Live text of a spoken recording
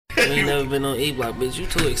You ain't never been on E Block, bitch. You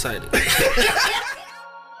too excited.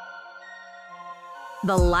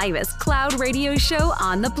 The livest cloud radio show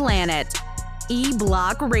on the planet. E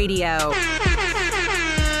Block Radio.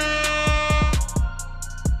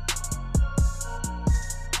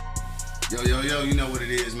 Yo, you know what it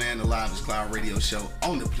is, man. The livest cloud radio show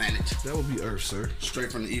on the planet. That would be Earth, sir.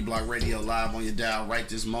 Straight from the E Block Radio, live on your dial right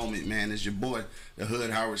this moment, man. It's your boy, the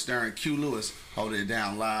Hood Howard Stern, Q Lewis, holding it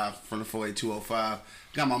down live from the 48205.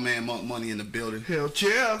 Got my man Monk Money in the building. Hell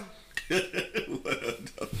yeah. What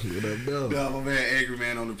up, though? No, my man Angry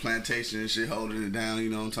Man on the plantation and shit, holding it down, you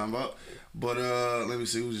know what I'm talking about. But let me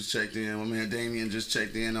see who just checked in. My man Damien just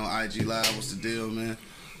checked in on IG Live. What's the deal, man?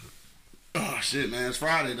 Oh shit, man, it's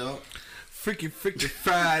Friday though. Freaky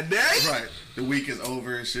Friday. Right. The week is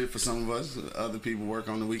over and shit for some of us. Other people work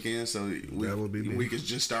on the weekend, so That would be me. the week is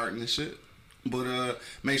just starting and shit. But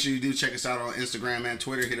make sure you do check us out on Instagram and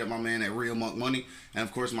Twitter. Hit up my man at Real Monk Money. And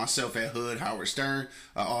of course myself at Hood Howard Stern.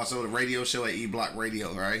 Also the radio show at E Block Radio.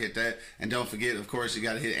 Alright, hit that. And don't forget, of course, you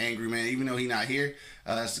gotta hit Angry Man. Even though he not here,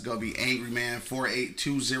 it's gonna be Angry Man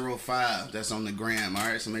 48205. That's on the gram.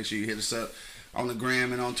 Alright, so make sure you hit us up on the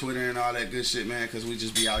gram and on Twitter and all that good shit, man, because we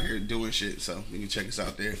just be out here doing shit. So you can check us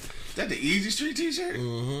out there. Is that the Easy Street t-shirt?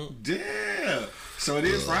 Mm-hmm. Damn. So it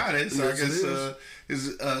is Friday, so yes, I guess it it's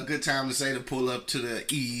a good time to say to pull up to the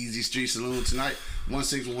Easy Street Saloon tonight,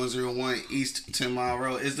 16101 East 10 Mile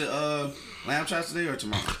Road. Is the lamb chops today or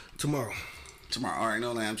tomorrow? Tomorrow. Tomorrow. All right,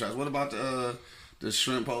 no lamb chops. What about the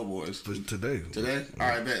shrimp po' boys? For today. Today? All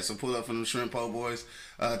right, bet. So pull up from them shrimp po' boys.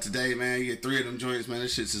 Today, man, you get 3 of them joints, man.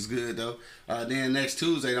 This shit's is good, though. Then next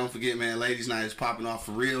Tuesday, don't forget, man, Ladies Night is popping off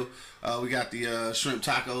for real. We got the shrimp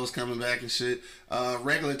tacos coming back and shit.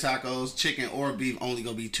 Regular tacos, chicken or beef, only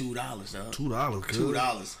gonna be $2, dog. $2, cuz.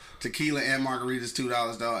 $2. Tequila and margaritas,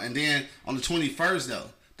 $2, dog. And then on the 21st,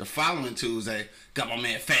 though, the following Tuesday, got my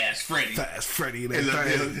man Fast Freddy. Fast Freddy and in the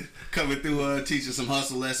that building, coming through teaching some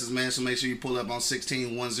hustle lessons, man. So make sure you pull up on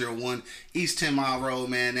 16101 East 10 Mile Road,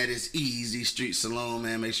 man. That is Easy Street Saloon,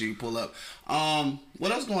 man. Make sure you pull up.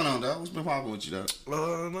 What else going on, dog? What's been popping with you, dog?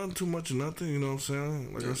 Nothing too much of nothing, you know what I'm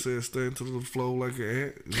saying? Like I said, staying to the flow like an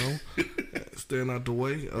ant, you know? Staying out the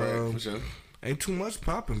way. Right, for sure. Ain't too much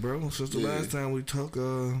popping, bro. Since the last time we talked.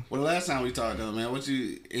 Well, the last time we talked, though, man, what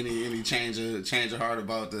you any change of heart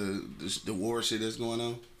about the war shit that's going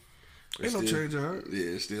on? Ain't no change of heart. Yeah,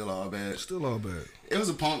 it's still all bad. Still all bad. It was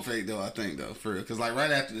a pump fake, though, I think, though, for real. Because, like,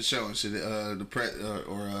 right after the show and shit,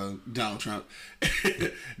 Donald Trump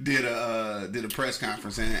did a press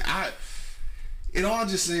conference, and it all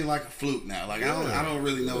just seemed like a fluke now. Like, I don't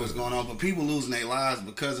really know what's going on, but people losing their lives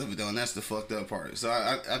because of it, though, and that's the fucked up part. So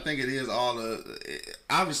I think it is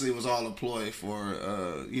obviously it was all a ploy for,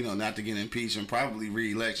 not to get impeached and probably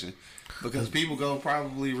re-election. Because people go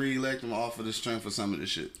probably re-elect him off of the strength of some of this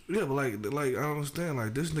shit. Yeah, but like I understand,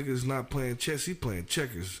 like this nigga is not playing chess, he playing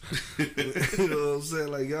checkers. You know what I'm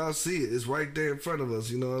saying? Like y'all see it, it's right there in front of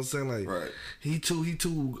us. You know what I'm saying? Like right. he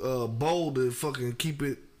too bold to fucking keep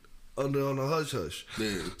it on the hush hush.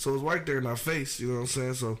 Yeah. So it's right there in our face. You know what I'm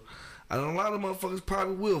saying? So. I know a lot of motherfuckers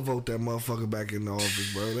probably will vote that motherfucker back in the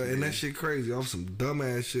office, bro. And that shit crazy off some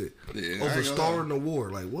dumbass shit. Yeah, over starting the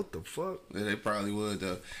war. Like, what the fuck? Yeah, they probably would,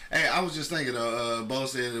 though. Hey, I was just thinking, though, Bo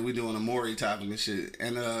said that we doing a Maury topic and shit.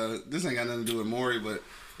 And this ain't got nothing to do with Maury, but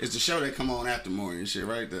it's the show that come on after Maury and shit,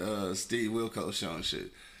 right? The Steve Wilkos show and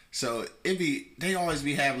shit. So they always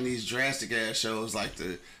be having these drastic ass shows like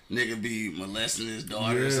the nigga be molesting his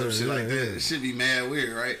daughter or some shit like that. It should be mad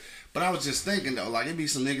weird, right? But I was just thinking though, like it be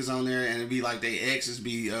some niggas on there and it be like they exes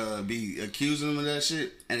be accusing them of that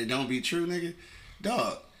shit and it don't be true, nigga.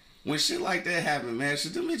 Dog, when shit like that happen, man,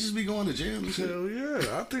 should them bitches be going to jail and shit? Hell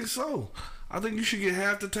yeah, I think so. I think you should get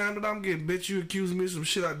half the time that I'm getting. Bitch, you accusing me of some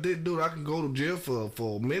shit I didn't do. I can go to jail for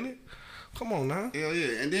a minute. Come on now. Hell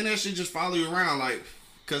yeah, and then that shit just follow you around like.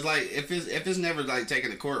 Cause like if it's never like taken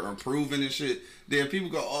to court or proven and shit, then people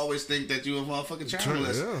gonna always think that you a motherfucking child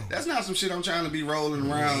molester. Yeah. That's not some shit I'm trying to be rolling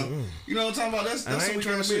around. Mm-hmm. You know what I'm talking about? That's I ain't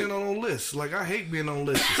trying to be on lists. Like I hate being on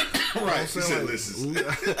lists. Right, you said lists.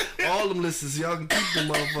 All them lists, y'all can keep them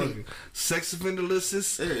motherfucking sex offender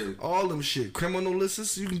lists, all them shit, criminal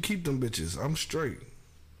lists. You can keep them bitches. I'm straight.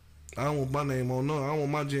 I don't want my name on none. I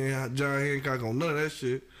don't want my John Hancock on none of that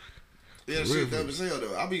shit. Yeah, shit dumb as hell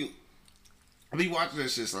though. I be watching that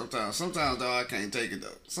shit sometimes. Sometimes, dog, I can't take it, though.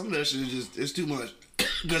 Some of that shit is just, it's too much.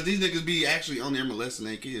 Because these niggas be actually on there molesting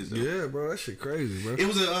their kids, though. Yeah, bro, that shit crazy, bro. It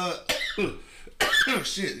was a,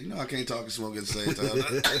 shit, you know I can't talk and smoke at the same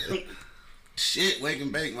time. Shit, wake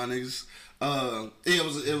and bake, my niggas.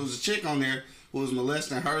 It was a chick on there who was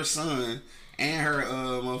molesting her son and her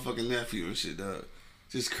motherfucking nephew and shit, dog.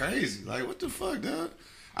 Just crazy. Like, what the fuck, dog?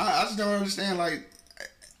 I just don't understand. Like,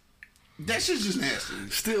 that shit's just nasty.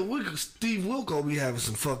 Still, Steve Wilkos be having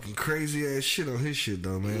some fucking crazy ass shit on his shit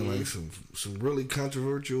though, man. Like some really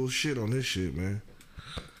controversial shit on his shit, man.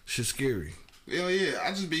 Shit's scary. Hell yeah, I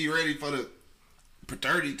just be ready for the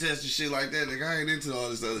paternity test and shit like that. Like, I ain't into all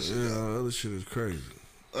this other shit. Yeah, all other shit is crazy.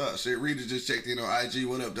 Shit, Rita just checked in on IG.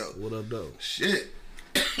 What up, though? What up, though? Shit.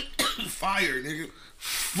 Fire, nigga.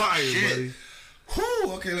 Fire, shit. buddy.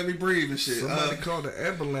 Whew, okay, let me breathe and shit. Somebody called the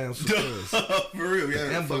ambulance for us. For real, yeah.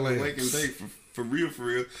 The ambulance. Waking day for real, for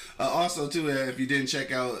real. Also, too, if you didn't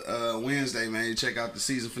check out Wednesday, man, you check out the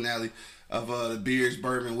season finale of the Beers,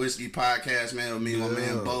 Bourbon, Whiskey podcast, man, with me and my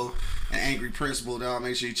man Bo and Angry Principal, dog.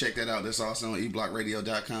 Make sure you check that out. That's also on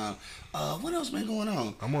eblockradio.com. What else been going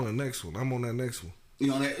on? I'm on the next one. I'm on that next one. You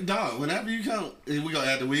know that, dog, whenever you come, we gonna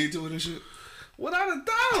add the weed to it and shit? Without a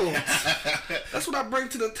doubt. That's what I bring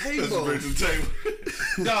to the table. That's what I bring to the table.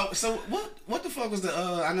 Dog, so what the fuck was the,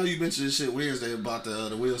 I know you mentioned this shit Wednesday about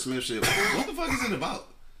the Will Smith shit. What the fuck is it about?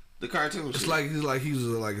 The cartoon it's shit? like he was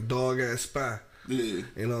like a dog-ass spy. Yeah.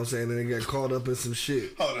 You know what I'm saying? And then he got caught up in some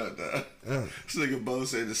shit. Hold up, dog. This nigga Bo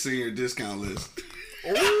said the senior discount list.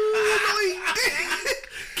 Oh, no, he did.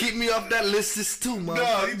 Keep me off that list is too, man.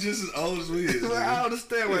 No, he just as old as we is. I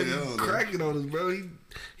understand why yeah, you cracking on us, bro.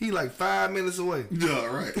 He like 5 minutes away. Yeah,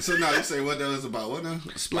 right. So now you say what that was about? What now?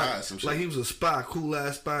 A spy or some shit? Like he was a spy, cool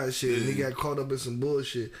ass spy and shit. Yeah. And he got caught up in some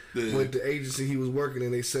bullshit with the agency he was working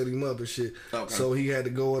in. They set him up and shit. Okay. So he had to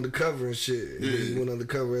go undercover and shit. And he went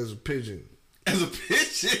undercover as a pigeon. As a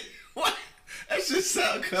pigeon? What? That shit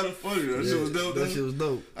sound kind of funny though. That shit was dope. That shit was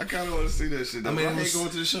dope. I kind of want to see that shit though. I mean, I hate going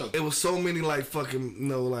to the show. It was so many like fucking, you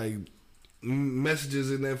know, like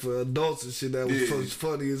messages in there for adults and shit that was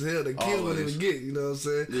funny as hell. The kids wanted to get, you know what I'm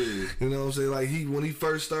saying? Yeah. You know what I'm saying? Like when he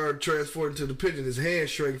first started transforming to the pigeon, his hand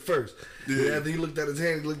shrank first. Yeah. And after he looked at his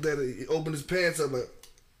hand, he looked at it, he opened his pants up like,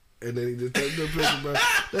 and then he just took the pigeon, bro.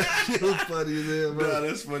 That shit was funny as hell, bro. Nah,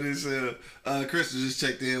 that's funny as hell. Crystal just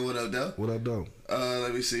checked in. What up, though? What up, though?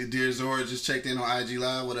 Let me see. Dear Zora just checked in on IG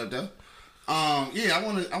Live. What up, though? Yeah,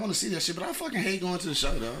 I wanna see that shit, but I fucking hate going to the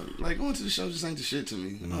show, though. Like, going to the show just ain't the shit to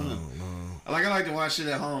me. No. Like, I like to watch shit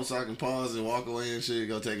at home so I can pause and walk away and shit,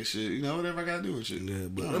 go take a shit, you know, whatever I gotta do and shit. Yeah,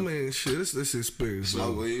 but I mean, shit, this experience.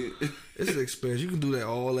 Smoke weed. It's an experience. You can do that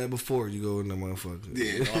all that before you go in that motherfucker.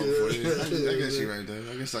 Yeah, all before. I guess you right there.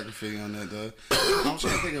 I guess I can figure on that, though. I'm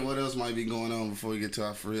trying to think of what else might be going on before we get to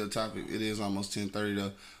our for real topic. It is almost 10:30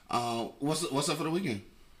 though. What's up for the weekend?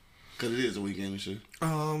 Cause it is a weekend and shit.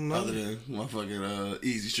 No. Other than motherfucking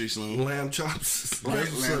Easy Street Saloon. Lamb chops.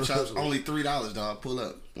 Lamb chops only $3, dog. Pull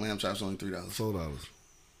up. Lamb chops only $3. $4.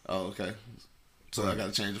 Oh, okay. So I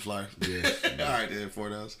gotta change the flyer. Yeah. All right, then $4.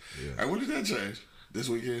 Yeah. All right, when did that change? This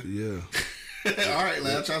weekend? Yeah. All right,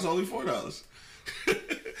 lamb chops only $4.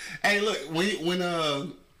 Hey, look,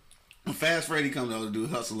 when Fast Freddy come down to do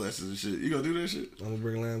hustle lessons and shit, you gonna do that shit? I'm gonna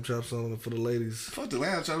bring lamb chops on for the ladies. Fuck the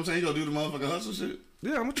lamb chops. I'm saying you gonna do the motherfucking hustle shit.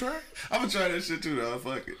 Yeah, I'm gonna try. I'm gonna try that shit too, though.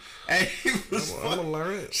 Fuck it. Hey, I'm gonna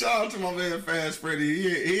learn it. Shout out to my man Fast Freddy.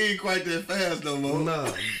 He ain't quite that fast no more.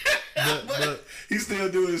 Nah, but he still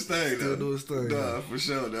doing his thing. Still do his thing. Nah, for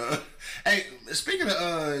sure, though. Hey, speaking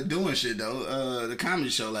of doing shit though, the comedy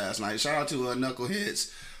show last night. Shout out to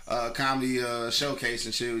Knuckleheads comedy showcase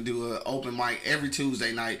and shit. We do an open mic every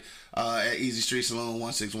Tuesday night. At Easy Street Saloon,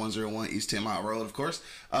 16101 East 10 Mile Road, of course.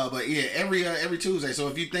 But yeah, every Tuesday. So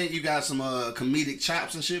if you think you got some comedic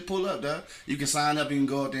chops and shit, pull up, dog. You can sign up. You can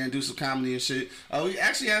go up there and do some comedy and shit. We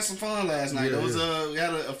actually had some fun last night. We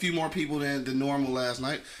had a few more people than normal last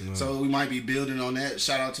night. So we might be building on that.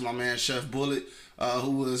 Shout out to my man Chef Bullet,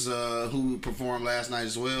 who performed last night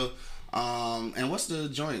as well. And what's the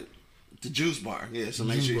joint? The Juice Bar, yeah. So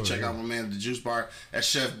make sure you check out my man at the Juice Bar. That's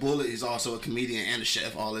Chef Bullet. He's also a comedian and a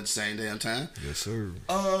chef, all at the same damn time. Yes, sir.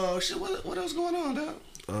 Shit. What else going on, dog?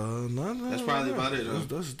 No. That's probably about it.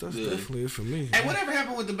 That's definitely it for me. Hey, whatever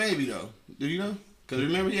happened with the baby though? Do you know? Because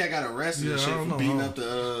remember he had got arrested and shit for beating up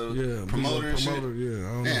the promoter and shit. Yeah, I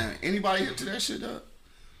don't know. Anybody hip to that shit, dog?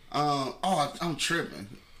 I'm tripping.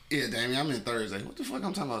 Yeah, Damien, I'm in Thursday. What the fuck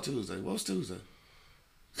I'm talking about Tuesday? What's Tuesday?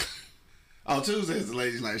 Oh, Tuesday is the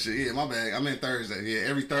ladies' night shit. Yeah, my bad. I'm in Thursday. Yeah,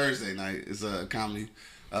 every Thursday night is a comedy,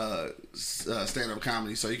 stand-up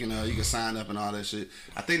comedy. So you can sign up and all that shit.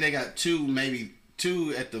 I think they got maybe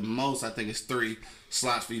two at the most. I think it's 3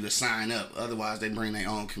 slots for you to sign up. Otherwise, they bring their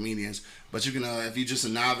own comedians. But you can, if you're just a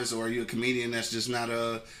novice or you're a comedian that's just not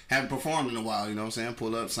haven't performed in a while, you know what I'm saying?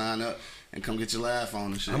 Pull up, sign up, and come get your laugh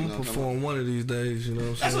on and shit. I'm gonna perform one of these days, you know what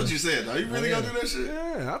I'm saying? That's what you said, though. You really gonna do that shit?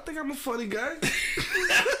 Yeah, I think I'm a funny guy.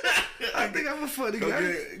 I think I'm a funny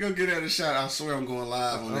guy. Go get that a shot. I swear I'm going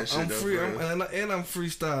live on that shit. I'm free, and I'm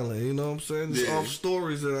freestyling. You know what I'm saying? Just off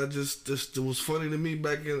stories that I just it was funny to me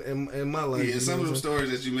back in my life. Yeah, some of them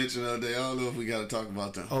stories that you mentioned the other day. I don't know if we got to talk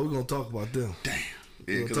about them. Oh, we're gonna talk about them. Damn.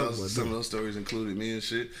 Yeah, because some of those stories included me and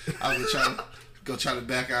shit. I was trying to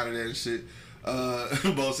back out of that and shit.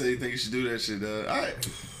 Bo said he think you should do that shit. All right.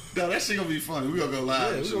 No, that shit gonna be funny. We gonna go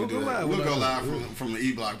live. Yeah, we'll go live from the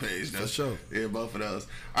E-Block page. For sure. Yeah, both of those.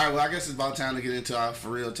 All right, well, I guess it's about time to get into our for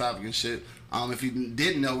real topic and shit. If you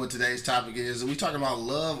didn't know what today's topic is, we talking about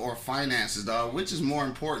love or finances, dog. Which is more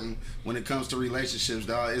important when it comes to relationships,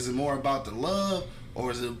 dog? Is it more about the love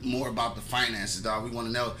or is it more about the finances, dog? We want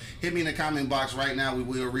to know. Hit me in the comment box right now. We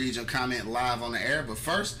will read your comment live on the air. But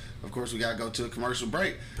first, of course, we gotta go to a commercial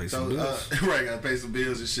break. Pay some bills. Right, gotta pay some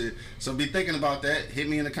bills and shit. So be thinking about that. Hit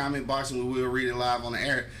me in the comment box and we will read it live on the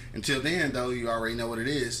air. Until then, though, you already know what it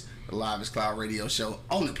is. The Livest Cloud Radio Show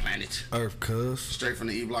on the planet Earth, cuz. Straight from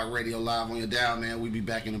the E-Block Radio live on your dial, man. We'll be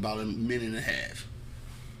back in about a minute and a half.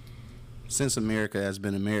 Since America has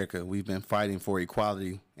been America, we've been fighting for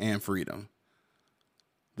equality and freedom.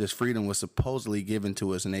 This freedom was supposedly given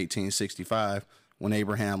to us in 1865 when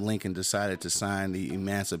Abraham Lincoln decided to sign the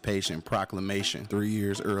Emancipation Proclamation 3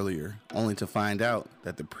 years earlier, only to find out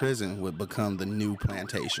that the prison would become the new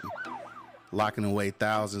plantation, locking away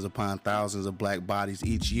thousands upon thousands of black bodies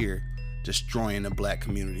each year, destroying the black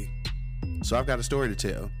community. So I've got a story to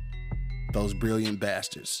tell. Those brilliant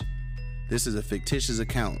bastards. This is a fictitious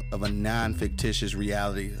account of a non-fictitious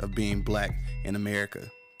reality of being black in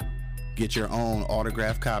America. Get your own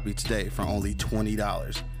autographed copy today for only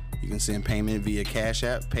 $20. You can send payment via Cash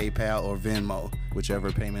App, PayPal, or Venmo.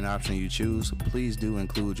 Whichever payment option you choose, please do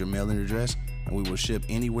include your mailing address, and we will ship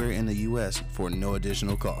anywhere in the U.S. for no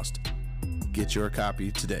additional cost. Get your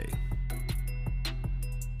copy today.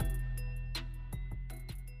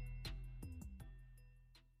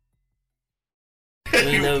 You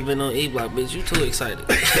ain't never been on E-Block, bitch. You too excited.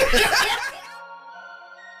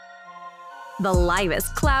 The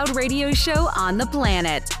livest cloud radio show on the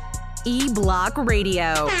planet. E-Block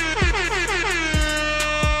Radio.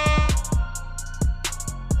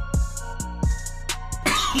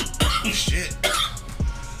 Shit.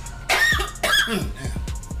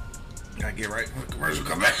 Gotta get right when the commercial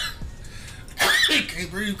come back.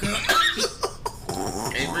 Can't breathe, cuz.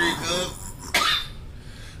 Can't breathe, cuz.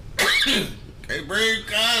 Can't breathe,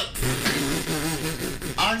 cuz.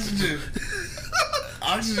 Oxygen.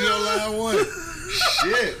 Oxygen on line one.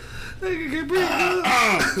 Shit. Can't breathe.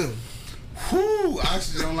 Whoo,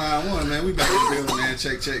 oxygen on line one, man. We back in the building, man.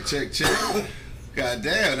 Check. God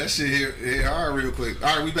damn, that shit here hard real quick.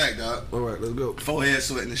 All right, we back, dog. All right, let's go. Forehead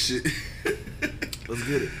sweating and shit. Let's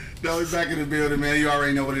get it. No, we back in the building, man. You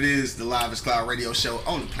already know what it is. The Livest Cloud Radio Show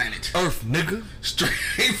on the planet Earth, nigga.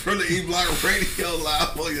 Straight from the E-Block Radio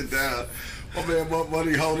live on your dial. My man,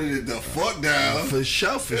 Buddy holding it the fuck down. For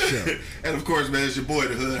sure. And of course, man, it's your boy,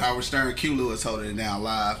 the Hood, Howard Stern, Q Lewis holding it down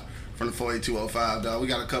live from the 48205, dog. We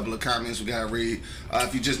got a couple of comments we got to read.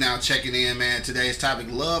 If you're just now checking in, man, today's topic,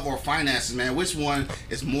 love or finances, man. Which one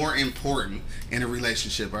is more important in a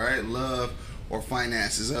relationship, all right? Love or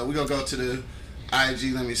finances? We're going to go to the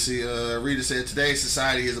IG. Let me see. Rita said, today's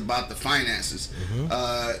society is about the finances.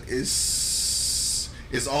 It's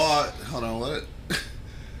all, hold on, what?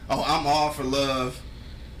 Oh, I'm all for love,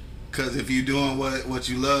 because if you're doing what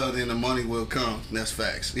you love, then the money will come. That's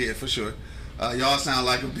facts. Yeah, for sure. Y'all sound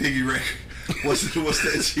like a Biggie record. What's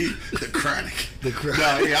that G? The Chronic.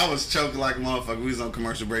 Nah, yeah, I was choking like a motherfucker. We was on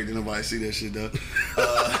commercial break. Didn't nobody see that shit, though.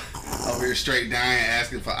 Over here straight dying,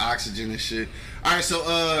 asking for oxygen and shit. All right,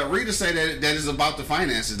 so Rita say that is about the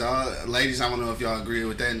finances, dog. Ladies, I don't know if y'all agree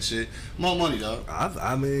with that and shit. More money, dog.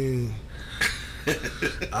 I mean...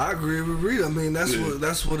 I agree with Rita. I mean, that's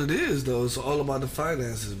what it is, though. It's all about the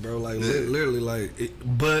finances, bro. Like literally, like,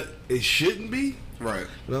 but it shouldn't be. Right.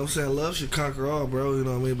 You know what I'm saying? Love should conquer all, bro. You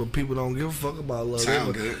know what I mean? But people don't give a fuck about love.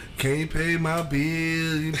 Sound good. Can you pay my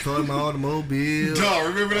bill? You pay my automobile. Dog,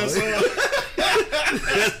 remember that song?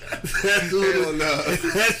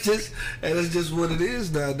 That's just what it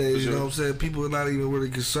is nowadays. Sure. You know what I'm saying? People are not even really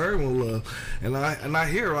concerned with love. And I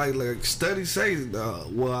hear like studies say,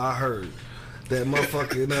 well, I heard that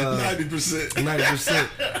motherfucking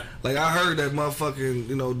 90%. Like I heard that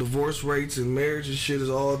motherfucking divorce rates and marriage and shit is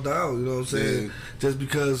all down. You know what I'm saying? Yeah. Just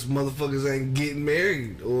because motherfuckers ain't getting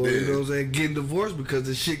married or you know what I'm saying, getting divorced because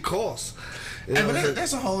the shit costs. You know, but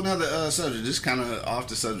that's a whole nother subject. Just kind of off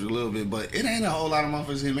the subject a little bit, but it ain't a whole lot of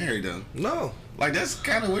motherfuckers getting married though. No. Like that's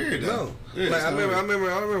kind of weird though. No. Yeah, like I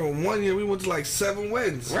remember one year we went to like 7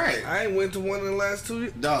 weddings. Right. I ain't went to one in the last 2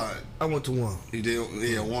 years. Dog. I went to one. You did,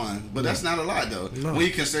 yeah, one. But that's not a lot though. No. When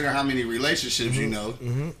you consider how many relationships you know, you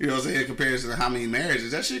know what I'm saying, in comparison to how many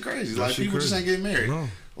marriages, that shit crazy. Like people just ain't getting married. No.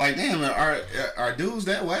 Like damn, are dudes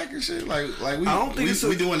that whack and shit? Like we I don't think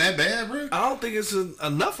we doing that bad, bro? I don't think it's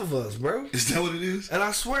enough of us, bro. Is that what it is? And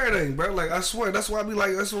I swear it ain't, bro. Like I swear, that's why I be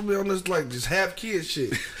like, that's why we on this like just have kids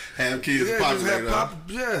shit. Have kids, yeah, popular,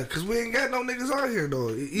 yeah, cause we ain't got no niggas out here though.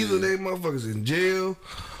 Either they motherfuckers in jail,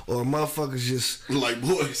 or motherfuckers just like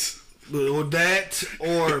boys. Or that,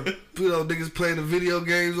 or you know, niggas playing the video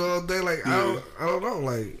games all day. Like I don't know,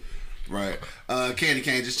 like. Right. Candy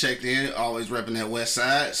Cane just checked in, always repping that West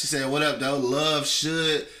Side. She said, "What up, though? Love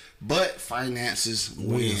should, but finances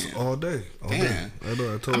win all day." Damn.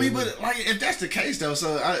 I mean, but like, if that's the case, though,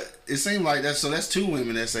 it seemed like that's 2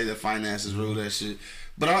 women that say that finances rule that shit.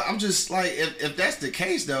 But I'm just like, if that's the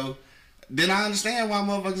case, though, then I understand why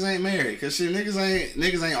motherfuckers ain't married. Cause shit,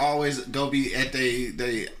 niggas ain't always gonna be at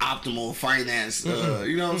they optimal finance.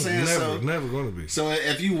 You know what I'm saying? Never gonna be. So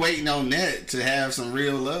if you waiting on that to have some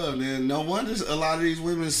real love, then no wonder a lot of these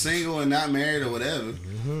women single and not married or whatever.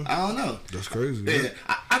 I don't know. That's crazy. Yeah,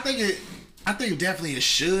 I think definitely it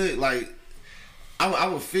should. Like, I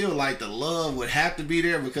would feel like the love would have to be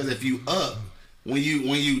there because if you up. When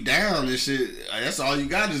you down and shit, that's all you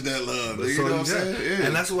got is that love. You know what I'm saying? Yeah.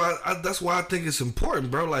 And that's why I think it's important,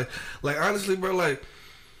 bro. Like honestly, bro. Like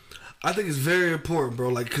I think it's very important, bro.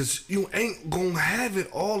 Like, cause you ain't gonna have it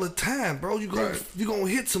all the time, bro. You gonna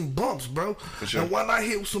hit some bumps, bro. For sure. And why not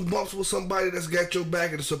hit some bumps with somebody that's got your back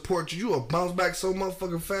and to support you? You'll bounce back so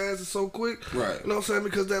motherfucking fast and so quick. Right. You know what I'm saying?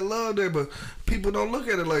 Because that love there, but people don't look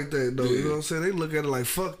at it like that, though. Yeah. You know what I'm saying? They look at it like,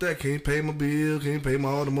 fuck that. Can't pay my bill. Can't pay my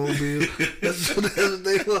automobile. that's what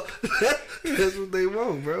they want. That's what they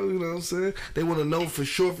want, bro. You know what I'm saying? They want to know for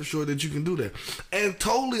sure that you can do that. And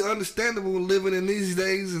totally understandable living in these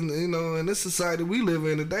days and, you know, in this society we live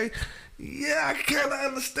in today. Yeah, I kind of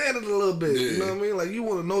understand it a little bit. Yeah. You know what I mean? Like, you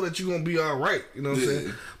want to know that you're going to be all right. You know what I'm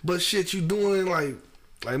saying? But shit, you doing like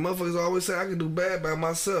motherfuckers always say, I can do bad by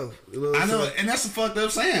myself. You know what I know, and that's a fucked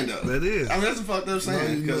up saying, though. That is. I mean, that's a fucked up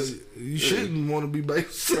saying. Because you shouldn't want to be by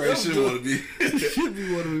yourself. Right, you shouldn't want to be. You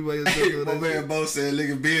should want to be by yourself. Hey, my man Bo said,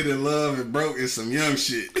 nigga, being in love and broke is some young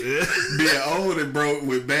shit. Being old and broke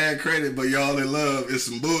with bad credit, but y'all in love is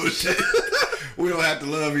some bullshit. We don't have to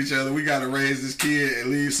love each other. We got to raise this kid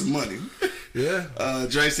and leave some money. Yeah.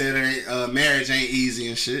 Dre said marriage ain't easy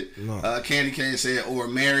and shit. No. Candy Cane said, or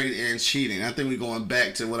married and cheating. I think we're going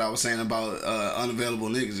back to what I was saying about unavailable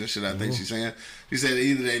niggas and shit. I think she's saying. She said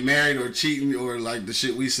either they married or cheating or like the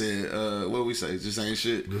shit we said. What we say? Just ain't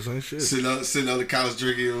shit. Just ain't shit. Sitting on the couch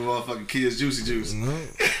drinking motherfucking kids' juicy juice. No.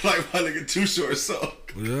 Like my nigga Too Short so.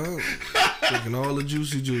 Yeah. Drinking all the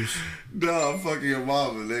juicy juice. No, I'm fucking your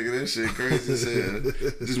mama, nigga. That shit crazy as hell.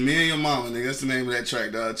 Just me and your mama, nigga. That's the name of that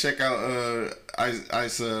track, dog. Check out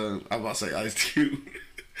Ice. I'm about to say Ice Cube.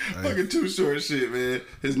 Fucking Too Short shit, man.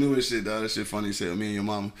 His newest shit, dog. That shit funny as hell. Me and Your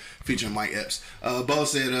Mama, featuring Mike Epps. Bo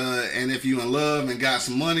said, and if you in love and got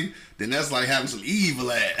some money, then that's like having some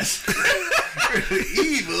evil ass.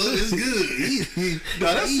 Evil is good.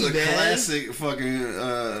 No, that's evil. A classic fucking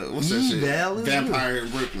what's that shit? Vampire in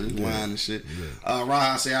Brooklyn line and shit. Yeah.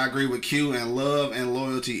 Raha say, I agree with Q, and love and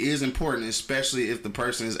loyalty is important, especially if the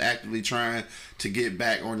person is actively trying to get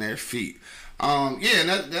back on their feet.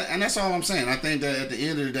 Yeah, and that's all I'm saying. I think that at the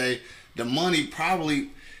end of the day, the money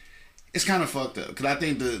probably, it's kind of fucked up. Because I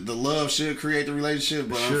think the love should create the relationship,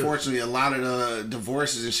 but unfortunately, a lot of the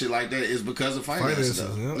divorces and shit like that is because of finances.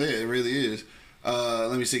 Yeah, it really is.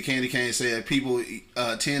 Let me see. Candy Cane said people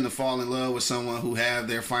tend to fall in love with someone who have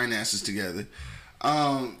their finances together.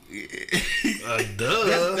 Duh.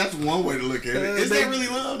 That's one way to look at it. Is that really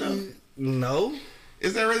love, though? No.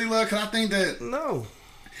 Is that really love? Because I think that... No.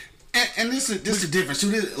 And this is the difference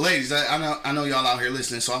too, ladies. I know y'all out here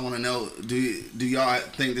listening, so I want to know: do y'all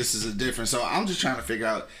think this is a difference? So I'm just trying to figure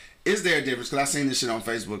out: is there a difference? Because I seen this shit on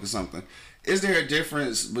Facebook or something. Is there a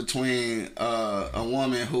difference between a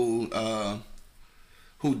woman who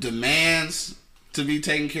demands to be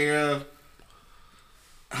taken care of?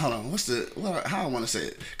 Hold on, how I want to say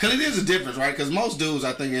it? Because it is a difference, right? Because most dudes,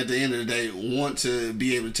 I think, at the end of the day, want to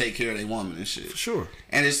be able to take care of their woman and shit. For sure.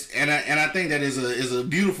 And I think that is a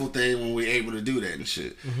beautiful thing when we're able to do that and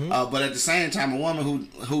shit. Mm-hmm. But at the same time, a woman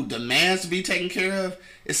who demands to be taken care of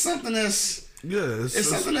is something that's it's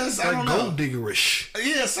something that's like I don't know, gold diggerish.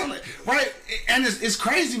 Yeah, something right. And it's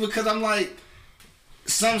crazy because I'm like,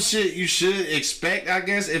 some shit you should expect, I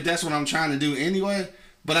guess, if that's what I'm trying to do anyway.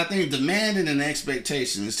 But I think demanding and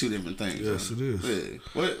expectation is two different things. Yes, it is. Yeah.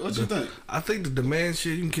 What you think? I think the demand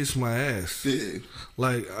shit, you can kiss my ass. Yeah.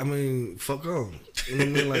 Like, I mean, fuck on. You know what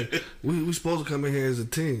I mean? Like, we supposed to come in here as a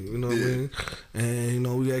team. You know what I mean? And you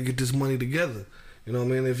know, we gotta get this money together. You know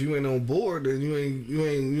what I mean? If you ain't on board, then you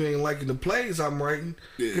ain't liking the plays I'm writing.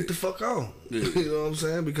 Yeah. Get the fuck on. Yeah. You know what I'm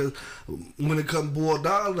saying? Because when it comes boiled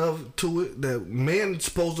down enough to it, that man's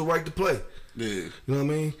supposed to write the play. Yeah. You know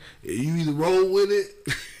what I mean? You either roll with it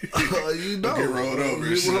or you don't. Get rolled over.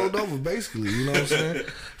 You get rolled over, basically. You know what I'm saying?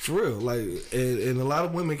 For real. Like, and a lot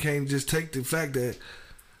of women can't just take the fact that,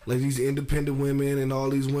 like, these independent women and all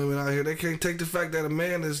these women out here, they can't take the fact that a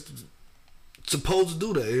man is supposed to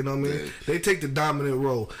do that. You know what I mean? Yeah. They take the dominant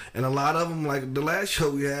role. And a lot of them, like the last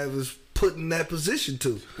show we have, is put in that position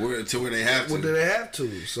where they have to. Where they have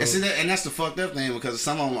to. So. And that's the fucked up thing, because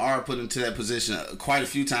some of them are put into that position quite a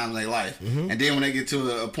few times in their life. Mm-hmm. And then when they get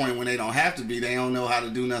to a point when they don't have to be, they don't know how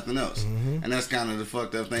to do nothing else. Mm-hmm. And that's kind of the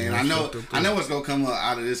fucked up thing. And I know what's gonna come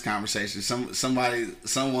out of this conversation.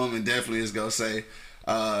 Some woman definitely is gonna say,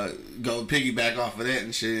 go piggyback off of that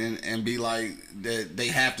and shit, and be like that they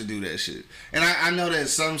have to do that shit. And I know that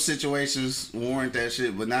some situations warrant that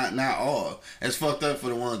shit, but not all. It's fucked up for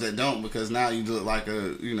the ones that don't, because now you look like a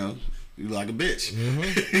bitch.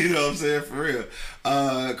 Mm-hmm. You know what I'm saying? For real.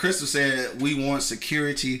 Crystal said we want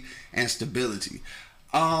security and stability.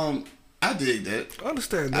 I dig that. I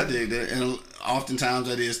understand that. I dig that. And oftentimes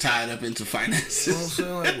that is tied up into finances. You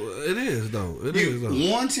know what I'm saying? Like, it is though.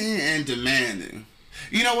 Wanting and demanding.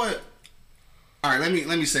 You know what? All right,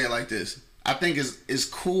 let me say it like this. I think it's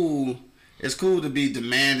cool. It's cool to be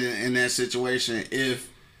demanding in that situation if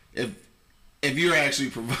you're actually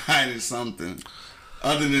providing something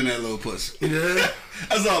other than that little pussy. Yeah,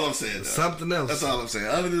 that's all I'm saying. Though. Something else. That's all I'm saying.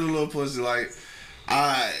 Other than the little pussy, like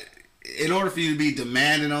in order for you to be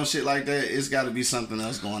demanding on shit like that, it's got to be something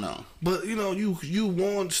else going on. But you know, you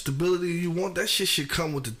want stability. You want that shit should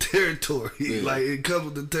come with the territory. Yeah. Like, it comes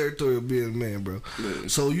with the territory of being a man, bro. Yeah.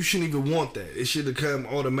 So you shouldn't even want that. It should have come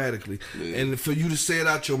automatically. Yeah. And for you to say it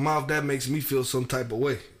out your mouth, that makes me feel some type of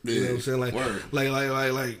way. Yeah. You know what I'm saying? Like, word.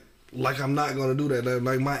 Like I'm not gonna do that.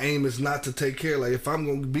 Like my aim is not to take care. Like, if I'm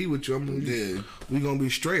gonna be with you, we gonna be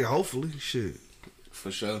straight. Hopefully, shit. For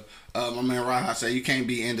sure. My man Raha said you can't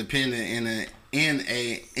be independent in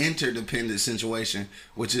a interdependent situation,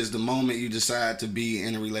 which is the moment you decide to be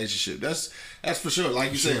in a relationship. That's for sure.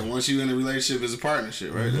 Like you said, once you're in a relationship, it's a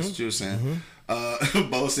partnership, right? Mm-hmm. That's what you were saying. Mm-hmm.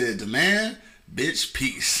 Bo said, demand, bitch,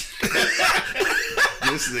 peace.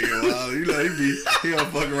 This nigga, wow, you know he don't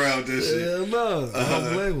fuck around with this shit. Hell no, I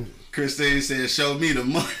don't blame him. Christine said, show me the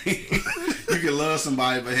money. You can love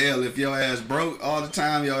somebody, but hell, if your ass broke all the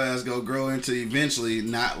time, your ass go grow into eventually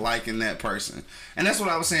not liking that person. And that's what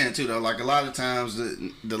I was saying too, though. Like, a lot of times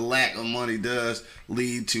the lack of money does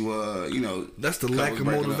lead to that's the lack of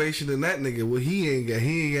motivation in that nigga. Well, he ain't got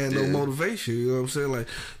no motivation. You know what I'm saying? Like,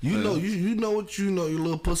 you know your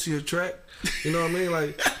little pussy attract. You know what I mean?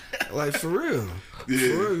 Like for real. Yeah.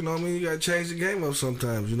 For real, you know what I mean? You gotta change the game up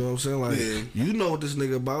sometimes, you know what I'm saying? Like, you know what this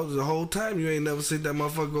nigga about. The whole time you ain't never seen that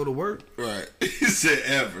motherfucker go to work. Right. He said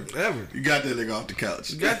ever. You got that nigga off the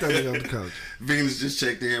couch. Venus just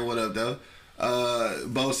checked in. What up, though?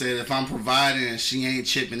 Bo said, if I'm providing and she ain't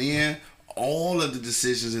chipping in, all of the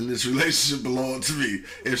decisions in this relationship belong to me.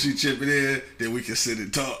 If she chipping in, then we can sit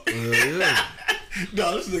and talk. Yeah.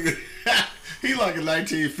 No, this nigga... He like a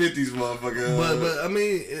 1950s motherfucker. But I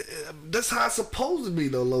mean, that's how it's supposed to be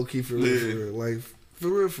though, low key, for real. Like, for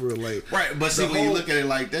real. Like, right. But see, when you look at it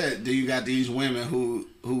like that, then you got these women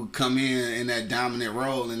who come in that dominant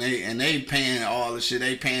role, and they paying all the shit.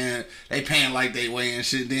 They paying like they weigh and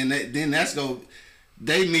shit. Then that's go.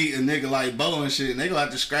 They meet a nigga like Bo and shit, and they gonna have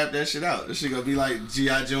to scrap that shit out. This shit gonna be like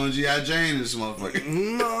G.I. Joe and G.I. Jane and this motherfucker.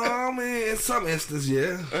 No, I mean, in some instances,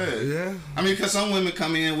 yeah. I mean, because some women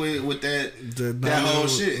come in with that whole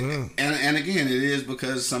shit. Yeah. And again, it is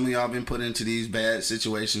because some of y'all been put into these bad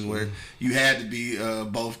situations where you had to be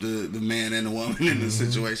both the man and the woman in the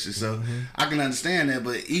situation. So I can understand that,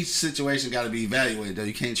 but each situation got to be evaluated, though.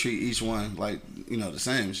 You can't treat each one like, the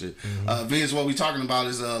same shit. Vince, what we talking about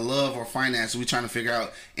is love or finance. We trying to figure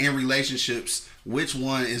out in relationships which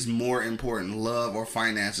one is more important, love or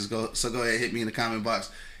finances. So go ahead, hit me in the comment box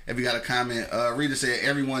if you got a comment. Rita said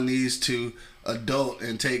everyone needs to adult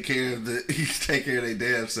and take care of their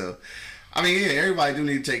damn self. I mean, yeah, everybody do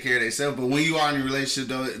need to take care of themselves, but when you are in a relationship,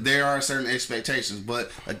 though, there are certain expectations. But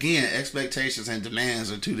again, expectations and demands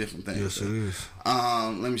are two different things. Yes, it is.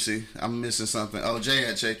 Let me see. I'm missing something. Oh, Jay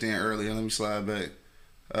had checked in earlier. Let me slide back.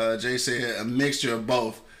 Jay said a mixture of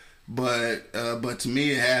both. But to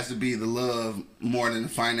me, it has to be the love more than the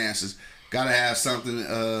finances. Gotta have something.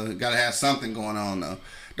 Gotta have something going on though.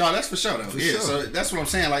 No, that's for sure though. Yeah, so that's what I'm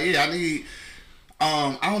saying. Like, yeah, I need.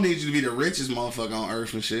 I don't need you to be the richest motherfucker on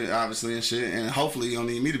earth and shit, obviously and shit, and hopefully you don't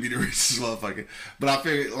need me to be the richest motherfucker. But I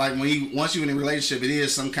figure like once you in a relationship, it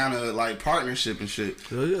is some kind of like partnership and shit.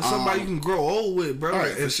 Yeah, somebody you can grow old with, bro,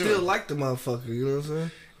 right, and still like the motherfucker. You know what I'm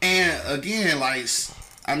saying? And again, like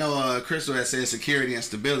I know Crystal has said security and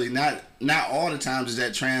stability. Not all the times does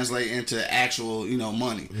that translate into actual,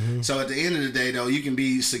 money. Mm-hmm. So at the end of the day, though, you can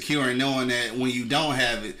be secure in knowing that when you don't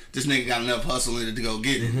have it, this nigga got enough hustle in it to go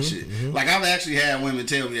get it and shit. Mm-hmm. Like I've actually had women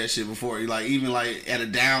tell me that shit before. Like even like at a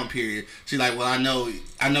down period, she's like, "Well, I know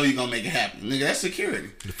you're gonna make it happen, nigga." That's security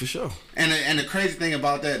for sure. And the crazy thing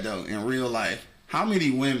about that though, in real life, how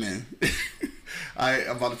many women?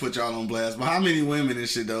 I'm about to put y'all on blast, but how many women and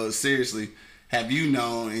shit though, seriously, have you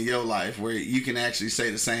known in your life where you can actually say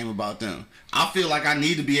the same about them? I feel like I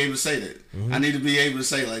need to be able to say that. Mm-hmm. I need to be able to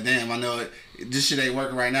say like, damn, I know it. This shit ain't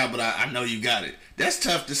working right now, but I know you got it. That's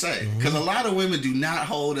tough to say because a lot of women do not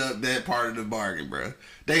hold up that part of the bargain, bro.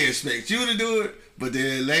 They expect you to do it, but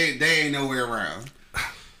then they ain't nowhere around.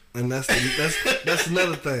 And that's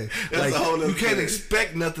another thing. That's like you can't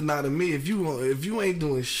expect nothing out of me if you ain't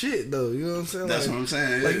doing shit though. You know what I'm saying? That's like, what I'm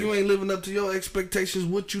saying. Like you ain't living up to your expectations.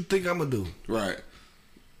 What you think I'm gonna do? Right.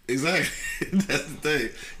 Exactly. That's the thing.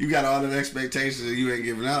 You got all them expectations and you ain't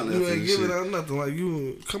giving out nothing. You ain't giving out nothing. Like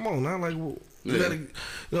you, come on now. Like you gotta, you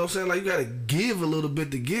know what I'm saying? Like you gotta give a little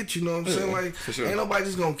bit to get. You know what I'm saying? Like sure. Ain't nobody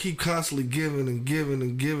just gonna keep constantly giving and giving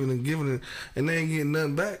and giving and giving and they ain't getting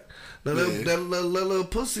nothing back. That little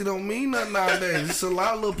pussy don't mean nothing nowadays. It's a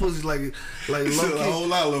lot of little pussies like low key. A whole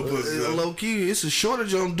lot of little pussies. Low key, it's a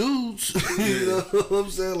shortage on dudes. You know what I'm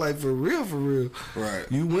saying? Like for real. Right.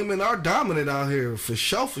 You women are dominant out here for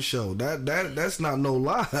sure. That's not no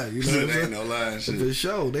lie. You know what I'm saying? Ain't no lie. Shit. For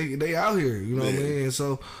sure, they out here. You know what I mean? And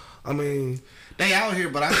so, I mean. They out here,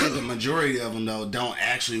 but I think the majority of them though don't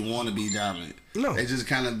actually want to be dominant. No, they just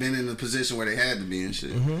kind of been in the position where they had to be and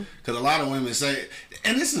shit. Because a lot of women say,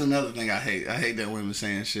 and this is another thing I hate. I hate that women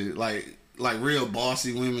saying shit like real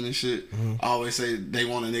bossy women and shit. Always say they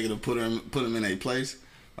want a nigga to put them in a place.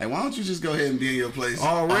 Like, why don't you just go ahead and be in your place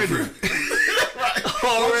already? Right.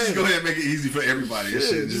 Why don't you just go ahead and make it easy for everybody? And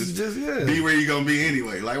shit. Just be where you gonna be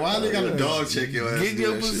anyway. Like, why they gotta dog check your ass? Get in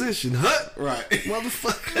your position, shit? Right,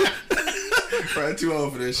 motherfucker. Right, too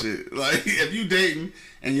old for that shit. Like, if you dating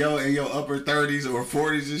and in your upper 30s or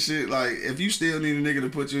 40s and shit, like, if you still need a nigga to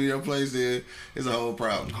put you in your place, then it's a whole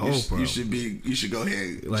problem. You should go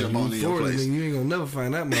ahead and jump on in your place. You ain't gonna never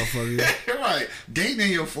find that motherfucker. Right, dating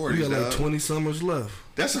in your 40s. You got like 20 summers left.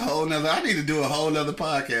 That's a whole nother. I need to do a whole nother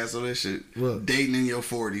podcast on that shit. What? Dating in your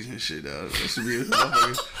 40s and shit, dog. That should be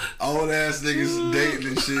old ass niggas dating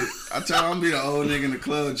and shit. I tell them I'm be the old nigga in the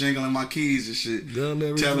club jingling my keys and shit.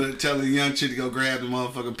 Telling the young chick to go grab the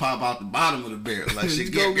motherfucker, pop out the bottom of the barrel. Like, she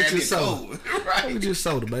go grab your me soda. Right. Go get your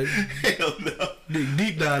soda, baby. Hell no.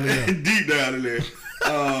 Deep down in there. Deep down in there.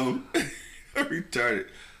 Retarded.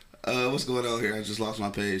 What's going on here? I just lost my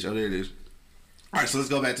page. Oh, there it is. All right, so let's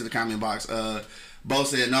go back to the comment box. Bo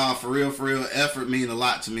said, "Nah, for real, effort mean a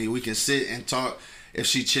lot to me. We can sit and talk if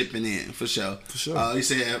she chipping in, for sure." For sure. He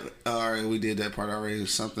said, all right, we did that part already.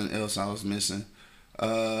 Something else I was missing.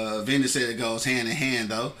 Venus said it goes hand in hand,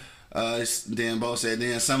 though. Then Bo said,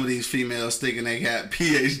 then some of these females thinking they got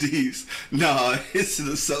PhDs. Nah, it's an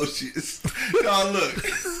associates. Nah, look,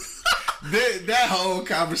 that whole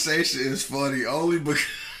conversation is funny only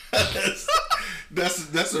because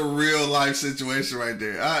that's a real life situation right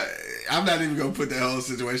there. I'm not even gonna put that whole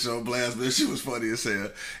situation on blast, but she was funny as hell.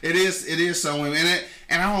 It is some women,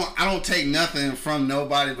 and I don't take nothing from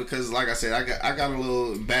nobody because, like I said, I got a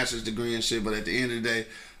little bachelor's degree and shit. But at the end of the day,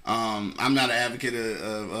 I'm not an advocate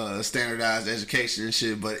of standardized education and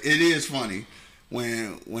shit. But it is funny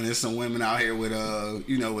when there's some women out here with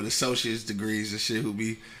with associate's degrees and shit who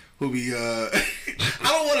be I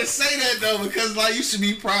don't want to say that though because like you should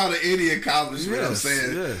be proud of any accomplishment. I'm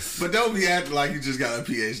saying, but don't be acting like you just got a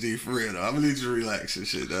PhD for real though. I'm gonna need you to relax and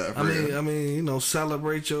shit. I mean,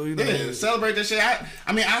 celebrate your, celebrate that shit.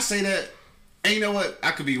 I say that, and you know what?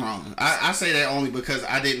 I could be wrong. I say that only because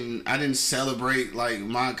I didn't celebrate like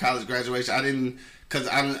my college graduation. I didn't. Cause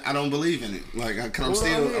I don't believe in it. Like, I'm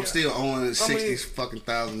still owing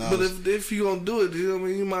 $60,000. But if you gonna do it,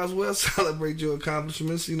 you might as well celebrate your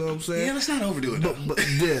accomplishments. You know what I'm saying? Yeah, let's not overdo it. But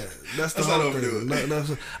yeah, that's the whole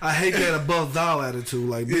thing. I hate that above thou attitude.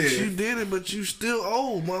 Like, bitch, you did it, but you still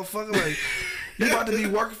old, motherfucker. Like, You about to be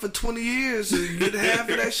working for 20 years and get half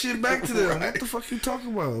of that shit back to them. Right. What the fuck you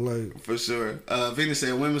talking about? Like, for sure. Venus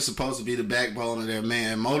said women's supposed to be the backbone of their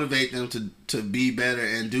man, motivate them to be better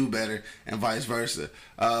and do better, and vice versa.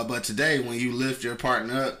 But today, when you lift your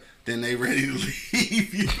partner up, then they ready to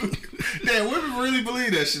leave you. Damn, women really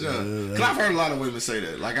believe that shit up. Cause I've heard a lot of women say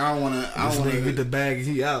that. Like, I don't want to get the bag and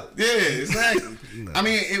he out. Yeah, exactly. No. I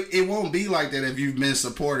mean, it won't be like that if you've been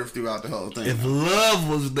supportive throughout the whole thing. If love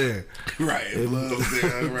was there. Right, if love was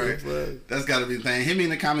there, right. That's got to be the thing. Hit me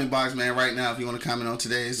in the comment box, man, right now if you want to comment on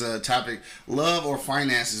today's topic. Love or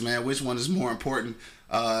finances, man. Which one is more important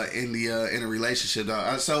in a relationship,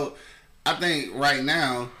 dog? So, I think right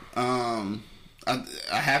now,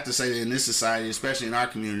 I have to say that in this society, especially in our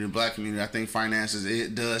community, the black community, I think finances,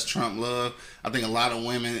 it does trump love. I think a lot of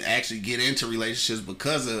women actually get into relationships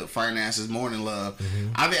because of finances more than love.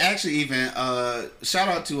 Mm-hmm. I've actually even, shout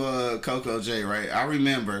out to Coco J, right? I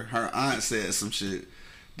remember her aunt said some shit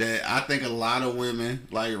that I think a lot of women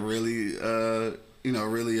like really,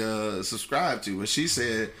 really subscribe to. But she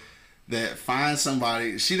said that find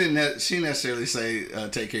somebody, she didn't necessarily say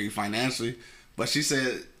take care of you financially, but she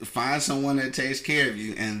said, find someone that takes care of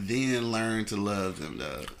you and then learn to love them,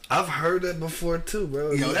 dog. I've heard that before, too,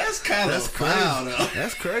 bro. Yo, that's kind of foul, though.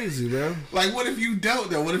 That's crazy, bro. Like, what if you don't,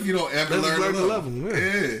 though? What if you don't ever learn to love them?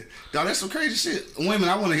 Yeah. Dog, that's some crazy shit. Women,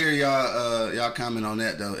 I want to hear y'all comment on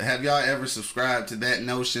that, though. Have y'all ever subscribed to that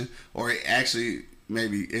notion or actually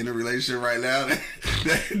maybe in a relationship right now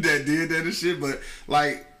that did that and shit? But,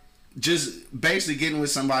 like, just basically getting with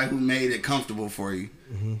somebody who made it comfortable for you,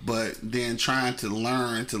 but then trying to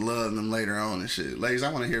learn to love them later on and shit. Ladies,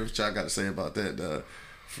 I want to hear what y'all got to say about that, dog.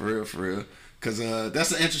 For real. Because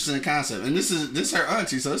that's an interesting concept. And this is her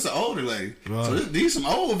auntie, so it's an older lady. Right. So these some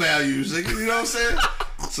old values, you know what I'm saying?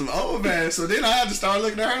 Some old values. So then I had to start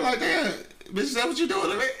looking at her like, damn, bitch, is that what you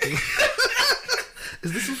doing to me?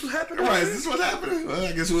 Is this what's happening? Right, is this what's happening? Well,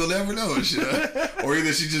 I guess we'll never know and shit. Or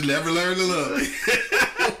either she just never learned to love me.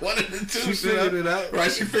 One of the two. She figured it out.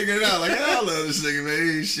 Right, she figured it out. Like, I love this nigga, man.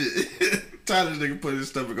 He ain't shit. Tired of this nigga putting his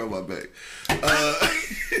stomach on my back.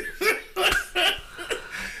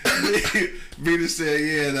 Venus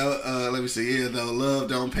said, love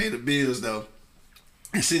don't pay the bills, though.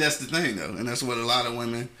 And see, that's the thing, though. And that's what a lot of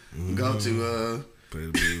women go to, pay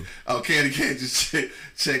the bills. Oh, Candy Cat just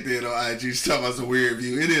checked in on IG. She's talking about some weird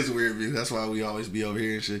view. It is a weird view. That's why we always be over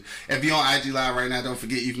here and shit. If you're on IG Live right now, don't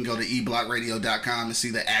forget you can go to eblockradio.com and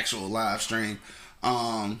see the actual live stream.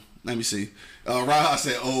 Let me see. Raha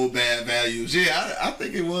said old bad values. Yeah, I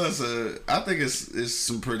think it was. I think it's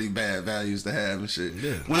some pretty bad values to have and shit.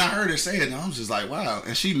 Yeah. When I heard her say it, I was just like, wow.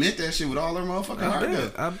 And she meant that shit with all her motherfucking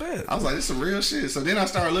heart. I bet. I was like, this some real shit. So then I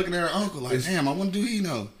started looking at her uncle like, damn, I wonder do he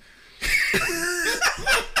know.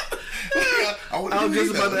 I was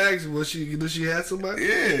just about to ask you, does she have somebody?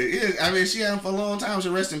 Yeah. I mean, she had him for a long time.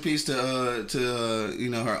 So rest in peace to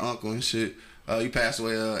her uncle and shit. He passed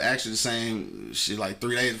away actually the same shit like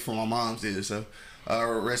 3 days before my mom's did. So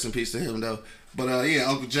rest in peace to him though. But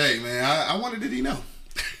Uncle Jay, man, I wonder did he know?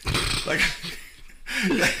 Like,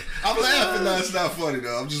 I'm laughing. No, it's not funny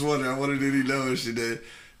though. I'm just wondering. I wonder did he know and shit that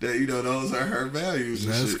those are her values.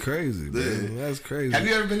 And that's shit. Crazy, man. Yeah. That's crazy. Have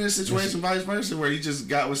you ever been in a situation vice versa where you just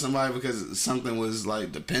got with somebody because something was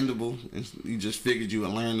like dependable and you just figured you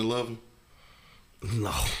would learn to love them?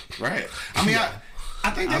 No. Right. I mean, I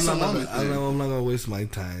think that's a woman thing. I'm not gonna waste my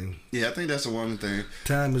time. Yeah, I think that's a woman thing.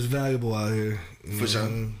 Time is valuable out here. For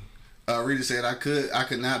sure. Rita said I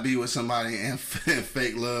could not be with somebody and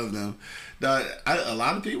fake love them. A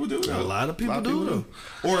lot of people do though. A lot of people do.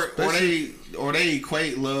 Or they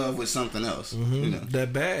equate love with something else. You know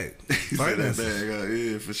that bag. That bag.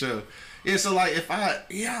 Yeah, for sure. Yeah, so like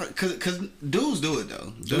cause dudes do it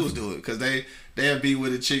though. Dudes do it because they'll be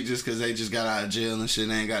with a chick just because they just got out of jail and shit.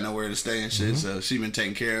 And they ain't got nowhere to stay and shit. So she been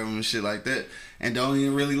taking care of them and shit like that, and don't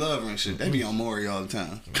even really love her and shit. They be on Maury all the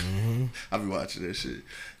time. I be watching that shit.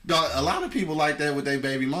 Dog, a lot of people like that with their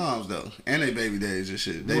baby moms though, and their baby daddies and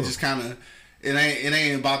shit. They just kind of it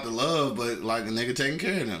ain't about the love, but like a nigga taking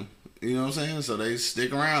care of them. You know what I'm saying? So they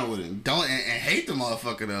stick around with it. Don't and hate the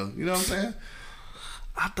motherfucker though. You know what I'm saying?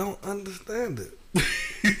 I don't understand it.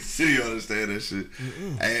 See, you understand that shit.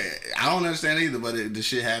 I don't understand either, but the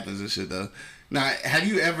shit happens and shit though. Now, have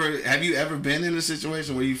you ever been in a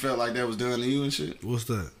situation where you felt like that was done to you and shit? What's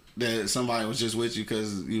that? That somebody was just with you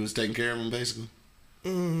because you was taking care of them, basically.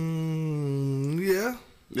 Yeah.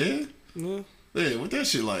 Yeah. Yeah. What that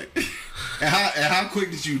shit like? and how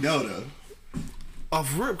quick did you know though?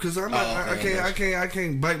 Off rip, because I'm not. I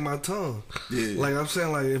can't bite my tongue. Yeah. Like I'm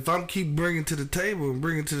saying, like if I'm keep bringing to the table,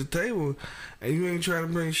 and you ain't trying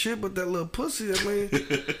to bring shit but that little pussy, I mean,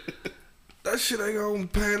 that shit ain't gonna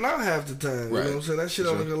pan out half the time. You know what I'm saying? That shit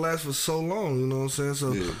only gonna last for so long. You know what I'm saying?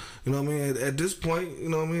 So, you know what I mean? At this point, you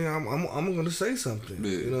know what I mean? I'm gonna say something.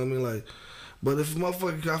 You know what I mean? Like, but if a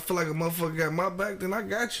motherfucker, I feel like a motherfucker got my back, then I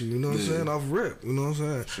got you. You know what I'm saying? Off rip. You know what I'm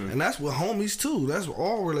saying? Sure. And that's with homies too. That's with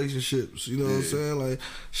all relationships. You know what I'm saying? Like,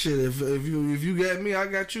 shit. If you got me, I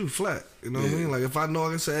got you flat. You know what I mean? Like, if I know I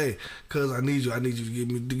can say, hey, cuz I need you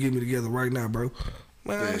to get me together right now, bro.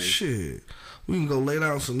 Man, shit. We can go lay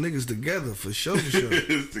down some niggas together for sure.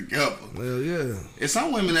 Together. Hell yeah. It's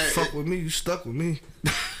some women that fuck with me, you stuck with me.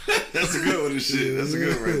 That's a good one. Shit. That's a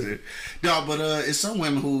good one right there. No, but it's some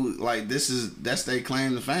women who like that's they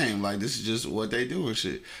claim to fame. Like this is just what they do and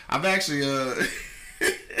shit. I've actually I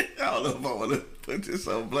don't know if I want to put this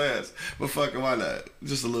on blast, but fuck it, why not?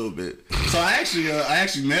 Just a little bit. So I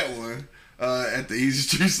actually met one at the Easy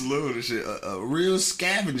Street Saloon and shit. A real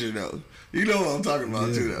scavenger though. You know what I'm talking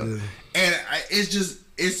about too though. Yeah. And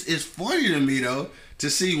it's funny to me though to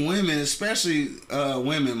see women, especially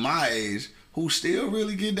women my age, who still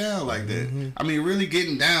really get down like that. I mean, really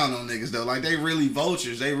getting down on niggas though. Like they really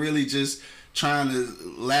vultures. They really just trying to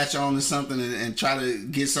latch on to something and try to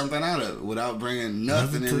get something out of it without bringing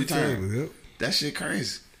nothing in return. Yep. That shit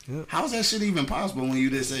crazy. Yep. How is that shit even possible when you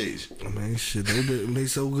this age? I mean, shit, they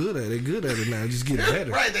so good at it. They good at it now. Just get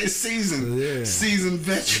better. Right, they seasoned. Seasoned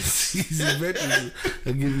veterans. Seasoned veterans.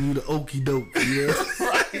 They're giving you the okie doke. You know?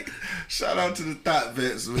 Right. Shout out to the thought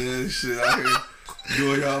vets, man. Shit out here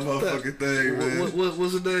doing y'all motherfucking thing, man.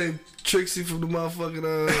 What's her name? Trixie from the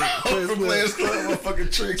motherfucking from Players Club,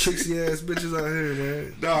 motherfucking Trixie ass bitches out here,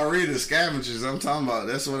 man. No, read the scavengers. I'm talking about.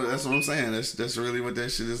 That's what I'm saying. That's really what that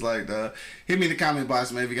shit is like, dog. Hit me in the comment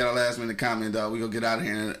box, man. If you got a last minute comment, dog, we gonna get out of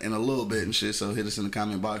here in a little bit and shit. So hit us in the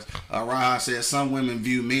comment box. Raha said some women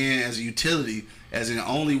view men as a utility, as in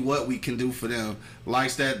only what we can do for them.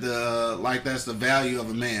 That's the value of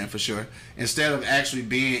a man for sure. Instead of actually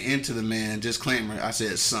being into the man, just claiming. I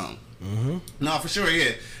said some. No, for sure,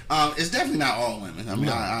 yeah. It's definitely not all women. I mean,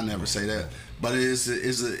 I never say that, but it's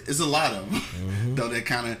a lot of them. Though they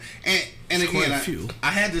kind of and again, I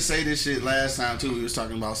had to say this shit last time too. We was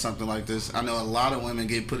talking about something like this. I know a lot of women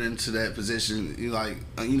get put into that position,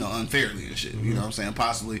 unfairly and shit. You know what I'm saying?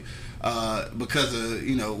 Possibly because of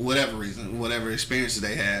whatever reason, whatever experiences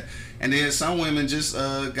they had. And then some women just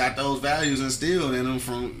got those values instilled in them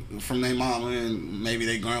from their mama and maybe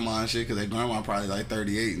their grandma and shit, because their grandma probably like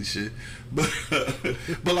 38 and shit. But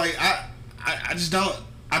like I just don't.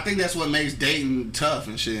 I think that's what makes dating tough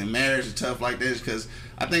and shit, and marriage is tough like this, because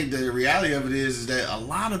I think the reality of it is that a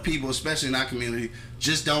lot of people, especially in our community,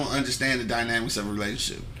 just don't understand the dynamics of a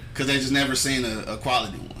relationship because they just never seen a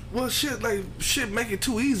quality one. Well, shit make it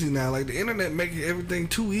too easy now. Like the internet making everything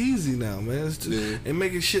too easy now, man. It's just, and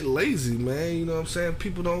making shit lazy, man. You know what I'm saying?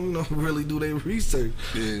 People don't, really do their research.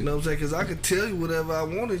 You know what I'm saying? Because I could tell you whatever I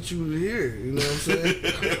wanted you to hear. You know what I'm saying?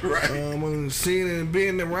 Right. Seeing it and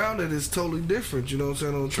being around it is totally different. You know what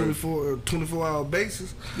I'm saying? On a 24-hour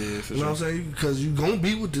basis. Yeah, for you know what I'm saying? Because you gonna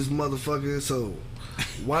be with this motherfucker, so.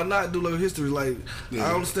 Why not do a little history? Like,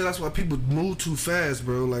 I understand that's why people move too fast,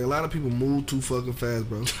 bro. Like, a lot of people move too fucking fast,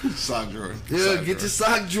 bro. Sock drawer. Yeah, get your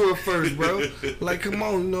sock drawer first, bro. Like, come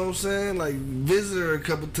on, you know what I'm saying? Like, visit her a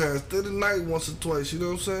couple times. Stay the night once or twice, you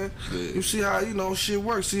know what I'm saying? Yeah. You see how, shit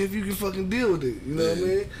works. See if you can fucking deal with it, you know what I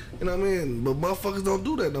mean? You know what I mean? But motherfuckers don't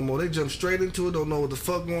do that no more. They jump straight into it, don't know what the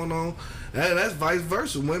fuck going on. And that's vice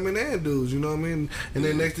versa, women and dudes, you know what I mean? And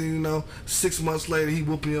then next thing you know, 6 months later, he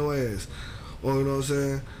whooping your ass. Or, you know what I'm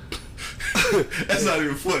saying? That's not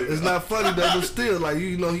even funny. It's not funny though, but still, like,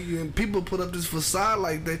 people put up this facade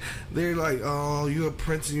like they're like, oh, you're a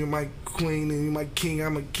prince and you're my queen and you're my king,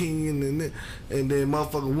 I'm a king, and then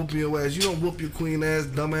motherfucker whooping your ass. You don't whoop your queen ass,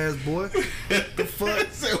 dumb ass boy. The fuck?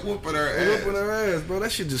 Said whooping her ass. Whooping her ass, bro.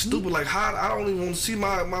 That shit just stupid. Like, how I don't even want to see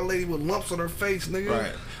my lady with lumps on her face, nigga.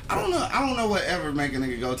 Right. I don't know what ever make a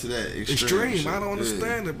nigga go to that extreme. I don't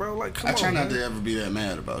understand it, bro. Like, come on. I try not to ever be that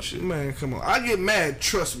mad about shit. Man, come on. I get mad,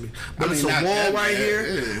 trust me. But it's a wall right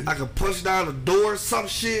here. Yeah. I can punch down the door or some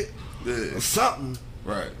shit. Yeah. Or something.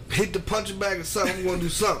 Right. Hit the punching bag or something. I'm gonna do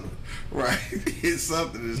something. Right. Hit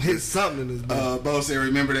something. Hit something in this bitch. Bo said,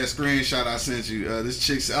 remember that screenshot I sent you? This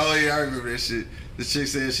chick said, oh yeah, I remember that shit. This chick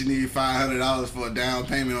said she needed $500 for a down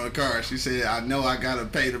payment on a car. She said, I know I gotta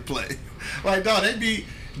pay to play. Like, dog, it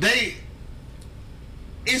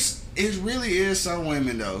really is some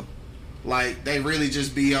women though, like they really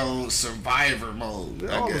just be on survivor mode.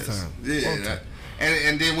 I guess. The time. Yeah,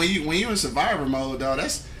 and then when you in survivor mode, dog,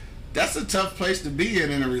 that's a tough place to be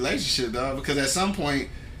in a relationship, dog, because at some point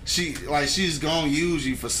she's gonna use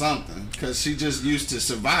you for something because she just used to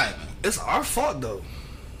surviving. It's our fault though.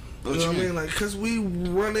 You know what I mean? Like, cause we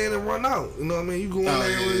run in and run out. You know what I mean? You go in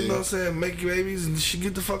there, you know what I'm saying, make your babies and she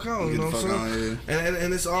get the fuck on. You know what I'm saying?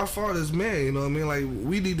 And it's our fault as men. You know what I mean? Like,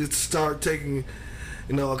 we need to start taking,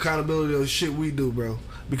 you know, accountability of shit we do, bro.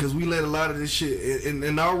 Because we let a lot of this shit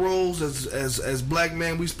in our roles as black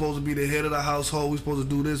men. We supposed to be the head of the household. We supposed to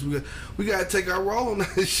do this. We gotta take our role in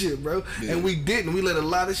that shit, bro. Yeah. And we didn't. We let a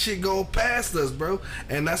lot of shit go past us, bro.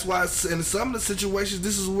 And that's why in some of the situations,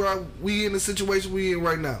 this is where we in the situation we in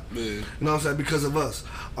right now. Yeah. You know what I'm saying? Because of us.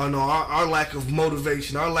 Our lack of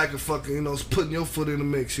motivation, our lack of fucking, you know, putting your foot in the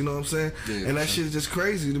mix. You know what I'm saying? Yeah, and that shit is just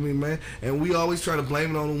crazy to me, man. And we always try to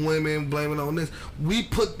blame it on the women, blame it on this. We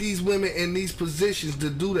put these women in these positions to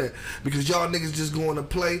do that because y'all niggas just going to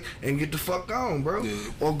play and get the fuck on, bro. Yeah.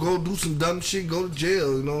 Or go do some dumb shit, go to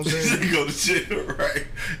jail. You know what I'm saying? Go to jail, right?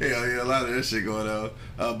 Yeah, a lot of that shit going on.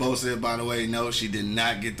 Bo said, by the way, no, she did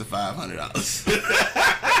not get the $500.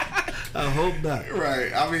 I hope not.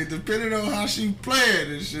 Right. I mean, depending on how she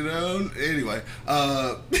playing and shit. Anyway,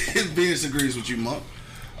 Venus agrees with you, Monk.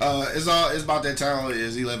 It's about that time.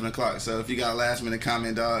 It's 11 o'clock. So if you got a last minute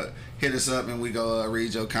comment, dog, hit us up and we go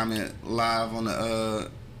read your comment live on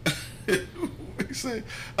the. What you say?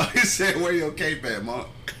 Oh, he said, "Where your cape at, Monk?"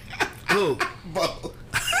 Who? Bo.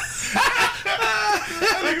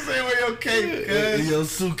 That nigga say, "Where your cape, cuz?" In your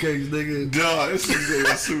suitcase, nigga. Dog, this nigga in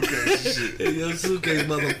your suitcase and shit. In your suitcase,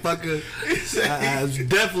 motherfucker. I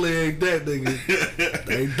definitely ain't that nigga.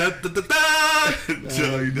 Ain't not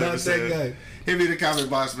that guy. Hit me in the comment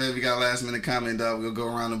box, man. If you got a last minute comment, dog, we'll go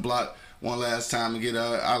around the block one last time and get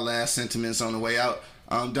our last sentiments on the way out.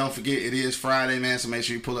 Don't forget, it is Friday, man, so make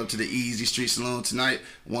sure you pull up to the Easy Street Saloon tonight,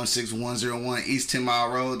 16101 East 10 Mile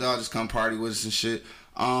Road, dog. Just come party with us and shit.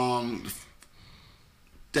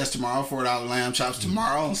 That's tomorrow. $4 lamb chops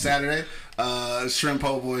tomorrow on Saturday. Shrimp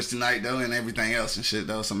po' boys tonight, though, and everything else and shit,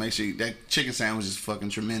 though. So make sure that chicken sandwich is fucking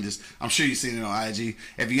tremendous. I'm sure you've seen it on IG.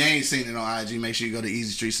 If you ain't seen it on IG, make sure you go to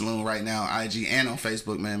Easy Street Saloon right now on IG and on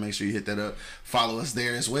Facebook, man. Make sure you hit that up. Follow us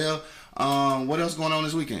there as well. What else going on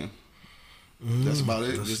this weekend? That's about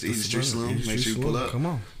it. Just Easy Street Saloon. Make sure you pull up. Come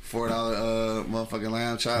on. $4 motherfucking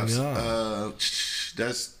lamb chops. Yeah.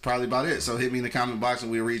 That's probably about it. So hit me in the comment box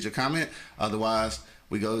and we'll read your comment. Otherwise,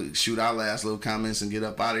 we go shoot our last little comments and get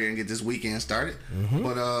up out of here and get this weekend started. Mm-hmm.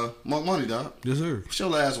 But more money, dog. Yes, sir. What's your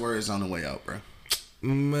last words on the way out, bro?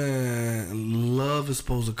 Man, love is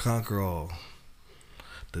supposed to conquer all.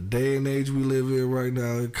 The day and age we live in right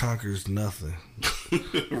now, it conquers nothing.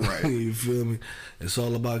 Right. You feel me? It's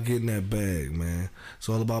all about getting that bag, man. It's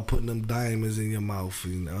all about putting them diamonds in your mouth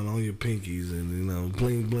and on your pinkies and, you know,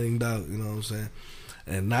 blinged out, you know what I'm saying?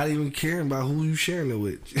 And not even caring about who you sharing it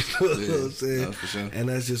with. You know what I'm saying? No, for sure. And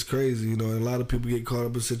that's just crazy, you know. And a lot of people get caught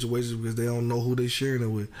up in situations because they don't know who they sharing it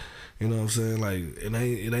with. You know what I'm saying? Like,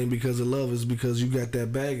 it ain't because of love. It's because you got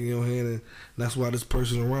that bag in your hand and that's why this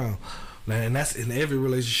person around. And that's in every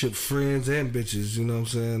relationship, friends and bitches, you know what I'm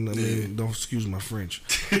saying? I mean, don't excuse my French.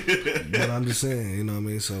 But I'm just saying, you know what I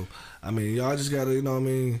mean? So, I mean, y'all just gotta, you know what I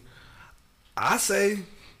mean? I say,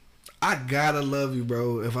 I gotta love you,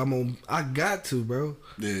 bro. I got to, bro.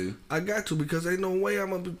 Yeah. I got to, because ain't no way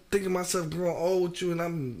I'm gonna be thinking myself growing old with you and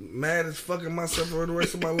I'm mad as fucking myself for the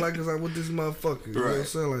rest of my life because I'm with this motherfucker. You know what I'm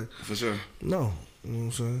saying? Like, for sure. No. You know what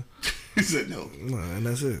I'm saying? He said no. No, and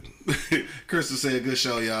that's it. Crystal said, good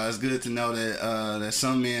show, y'all. It's good to know that that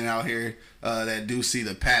some men out here that do see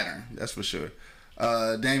the pattern. That's for sure.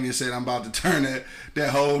 Damien said, I'm about to turn that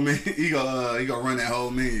whole meme. He gonna run that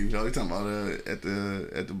whole meme. So he talking about at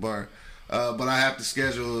the bar. But I have to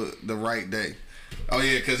schedule the right day. Oh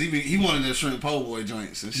yeah, because he wanted the shrimp po' boy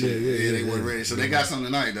joints and shit. Yeah, they weren't ready. So they got some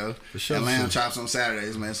tonight though. Sure, and lamb chops on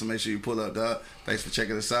Saturdays, man. So make sure you pull up, dog. Thanks for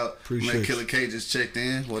checking us out. Appreciate it. Killer K just checked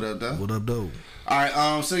in. What up, dog? What up, dog? All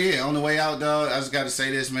right, so yeah, on the way out, dog, I just got to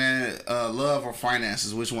say this, man. Love or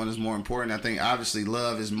finances, which one is more important? I think obviously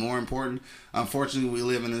love is more important. Unfortunately, we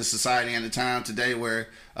live in a society and a time today where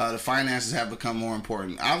the finances have become more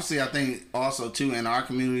important. Obviously, I think also too in our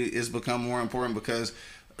community it's become more important because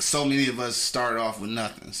so many of us started off with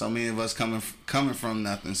nothing. So many of us coming from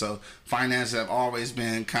nothing. So finances have always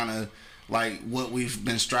been kind of like what we've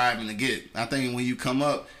been striving to get. I think when you come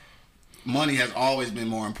up, money has always been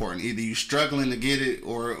more important. Either you struggling to get it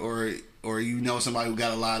or you know somebody who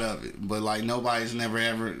got a lot of it. But like nobody's never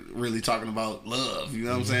ever really talking about love. You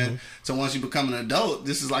know what I'm saying? So once you become an adult,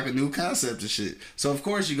 this is like a new concept of shit. So of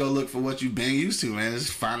course you go look for what you've been used to, man. It's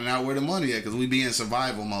finding out where the money at because we be in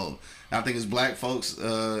survival mode. I think as black folks,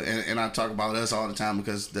 and I talk about us all the time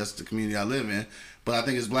because that's the community I live in. But I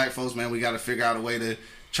think as black folks, man, we got to figure out a way to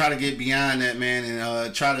try to get beyond that, man,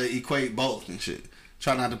 and try to equate both and shit.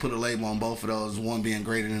 try not to put a label on both of those, one being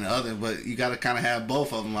greater than the other, but you got to kind of have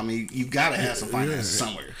both of them. I mean, you got to have some finances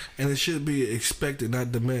somewhere. And it should be expected,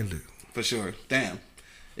 not demanded. For sure. Damn.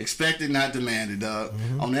 Expected, not demanded, dog.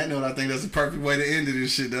 On that note, I think that's the perfect way to end it,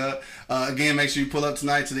 this shit, dog. Again, make sure you pull up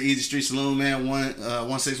tonight to the Easy Street Saloon, man.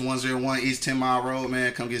 16101 East 10 Mile Road,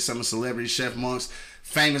 man. Come get some of Celebrity Chef Monk's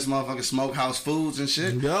famous motherfucking smokehouse foods and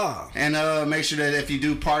shit. Yeah. And make sure that if you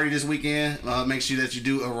do party this weekend, make sure that you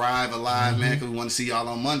do arrive alive, man, because we want to see y'all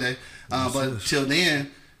on Monday. But till then,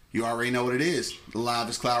 you already know what it is. The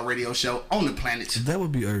Livest Cloud Radio Show on the planet. That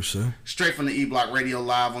would be Earth, sir. Straight from the E-Block Radio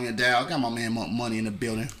live on your dial. Got my man Money in the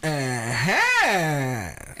building.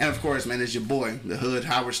 And of course, man, it's your boy, the Hood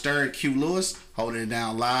Howard Stern, Q Lewis, holding it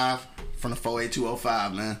down live from the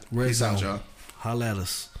 48205, man. Peace out, y'all. Holla at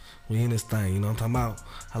us. We in this thing, you know what I'm talking about?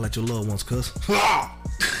 Holla at your loved ones, cuz. That's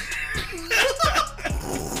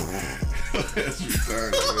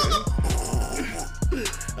retarded, man.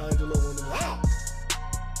 Holla at your loved ones.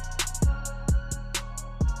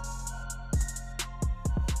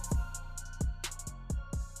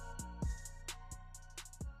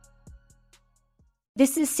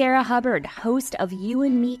 This is Sarah Hubbard, host of You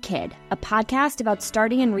and Me Kid, a podcast about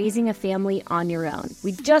starting and raising a family on your own.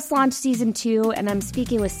 We just launched season 2, and I'm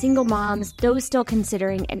speaking with single moms, those still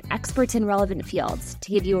considering, and experts in relevant fields to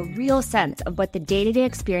give you a real sense of what the day-to-day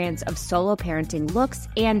experience of solo parenting looks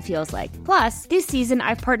and feels like. Plus, this season,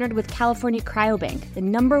 I've partnered with California Cryobank, the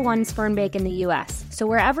 #1 sperm bank in the U.S. So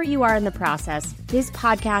wherever you are in the process, this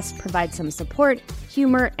podcast provides some support,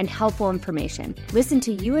 humor, and helpful information. Listen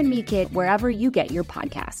to You and Me Kid wherever you get your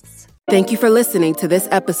podcasts. Thank you for listening to this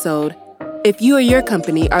episode. If you or your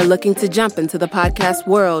company are looking to jump into the podcast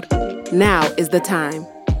world, now is the time.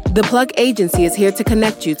 The Plug Agency is here to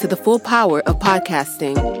connect you to the full power of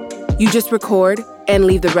podcasting. You just record and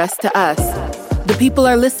leave the rest to us. The people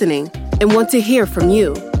are listening and want to hear from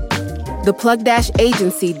you.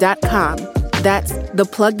 theplug-agency.com. That's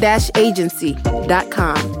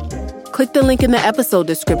theplug-agency.com. Click the link in the episode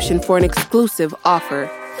description for an exclusive offer.